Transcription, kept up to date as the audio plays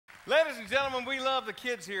Ladies and gentlemen, we love the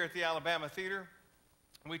kids here at the Alabama Theater.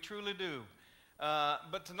 We truly do.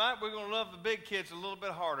 But tonight we're going to love the big kids a little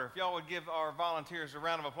bit harder. If y'all would give our volunteers a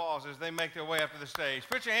round of applause as they make their way up to the stage.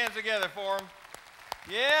 Put your hands together for them.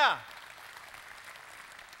 Yeah.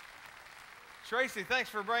 Tracy, thanks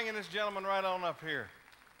for bringing this gentleman right on up here.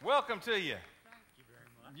 Welcome to you. Thank you very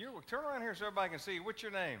much. Turn around here so everybody can see you. What's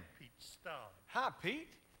your name? Pete Stahl. Hi, Pete.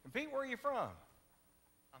 And Pete, where are you from?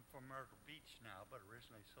 I'm from Myrtle Beach now, but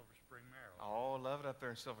originally Silver Spring, Maryland. Oh, I love it up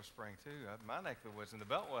there in Silver Spring, too. My neck of the woods in the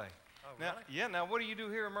Beltway. Oh, now, really? Yeah, now what do you do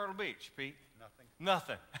here in Myrtle Beach, Pete? Nothing.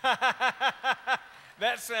 Nothing.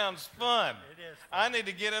 That sounds fun. It is fun. I need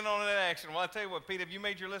to get in on that action. Well, I'll tell you what, Pete, have you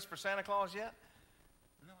made your list for Santa Claus yet?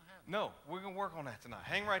 No, I haven't. No, we're going to work on that tonight.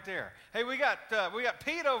 Hang right there. Hey, we got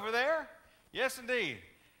Pete over there. Yes, indeed.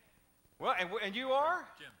 Well, and you are?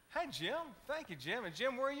 Jim. Hey, Jim. Thank you, Jim. And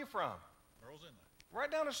Jim, where are you from? Merle's Inlet. Right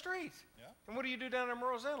down the street. Yeah? And what do you do down in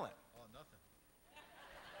Merle's Inlet? Oh, nothing.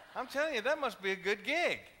 I'm telling you, that must be a good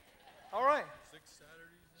gig. All right. 6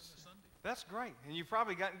 Saturdays and a Sunday. That's great. And you've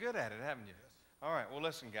probably gotten good at it, haven't you? Yes. All right. Well,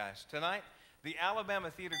 listen, guys. Tonight, the Alabama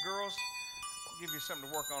Theater girls will give you something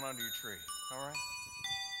to work on under your tree. All right?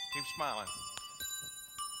 Keep smiling.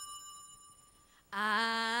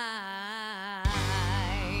 I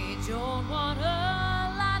don't want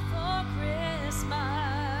a lot for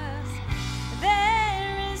Christmas.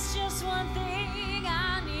 There is just one thing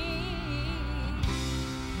I need.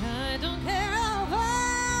 I don't care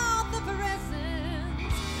about the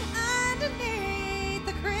presents underneath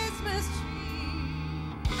the Christmas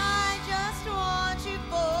tree. I just want you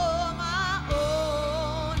for my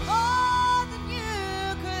own, more than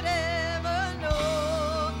you could ever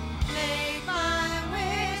know. Make my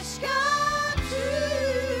wish come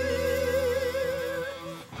true.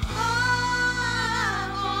 All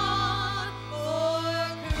I want for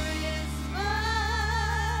Christmas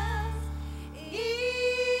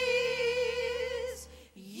is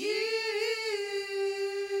you.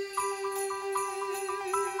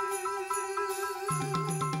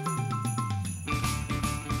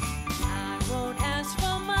 I won't ask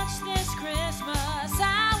for much this Christmas.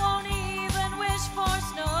 I won't even wish for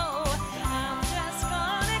snow. I'm just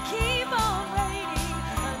gonna keep on waiting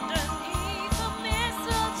underneath the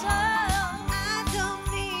mistletoe. I don't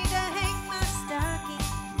need to hang my stocking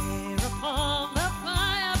here upon the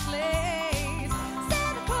fireplace.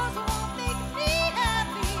 Santa Claus won't make me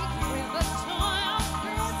happy with a toy on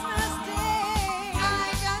Christmas Day. I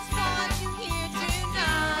just want you here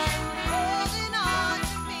tonight, holding on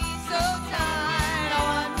to me so tight.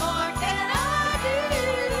 What more can I do?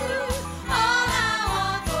 All I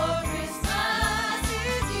want for Christmas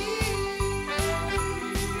is you.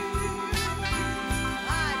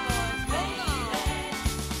 Hi, boys, hold on.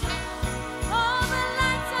 All the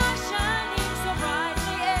lights are shining so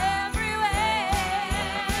brightly everywhere,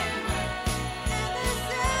 and the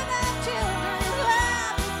sound of children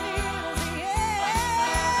laughing fills the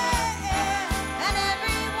air, and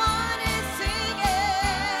everyone is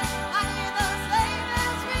singing. I hear those sleigh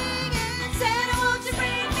bells ringing. Santa, won't you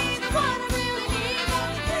bring me the one I really need?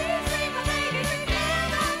 Won't you please bring my baby, bring me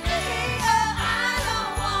the tree? Oh, I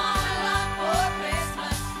don't want a lot for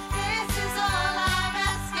Christmas. This is all I'm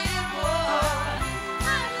asking for.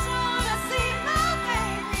 I just wanna see my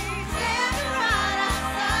baby standing right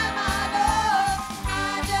outside my door. I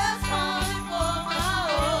just want it for my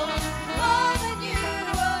own, more than you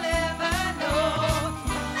will ever know.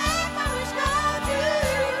 Make my wish come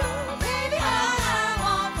true, baby. All I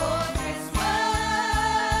want for Christmas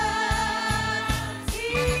is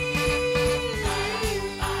you.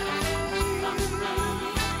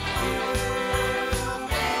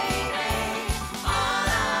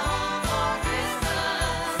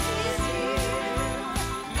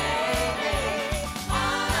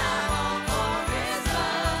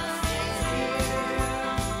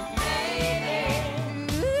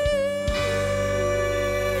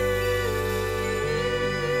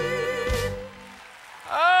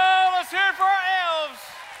 Oh, let's hear it for our elves.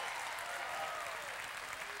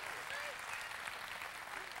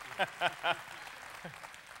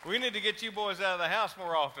 We need to get you boys out of the house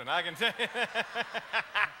more often, I can tell you.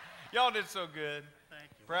 Y'all did so good.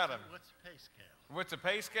 Thank you. Proud of What's the pay scale? What's the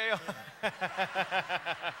pay scale?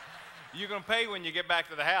 You're going to pay when you get back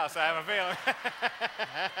to the house, I have a feeling.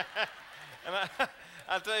 And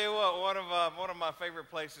I'll tell you what, one of my favorite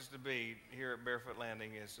places to be here at Barefoot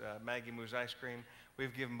Landing is Maggie Moo's Ice Cream.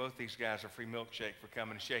 We've given both these guys a free milkshake for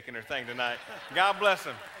coming and shaking their thing tonight. God bless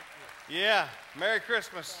them. Yeah, Merry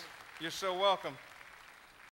Christmas. You're so welcome.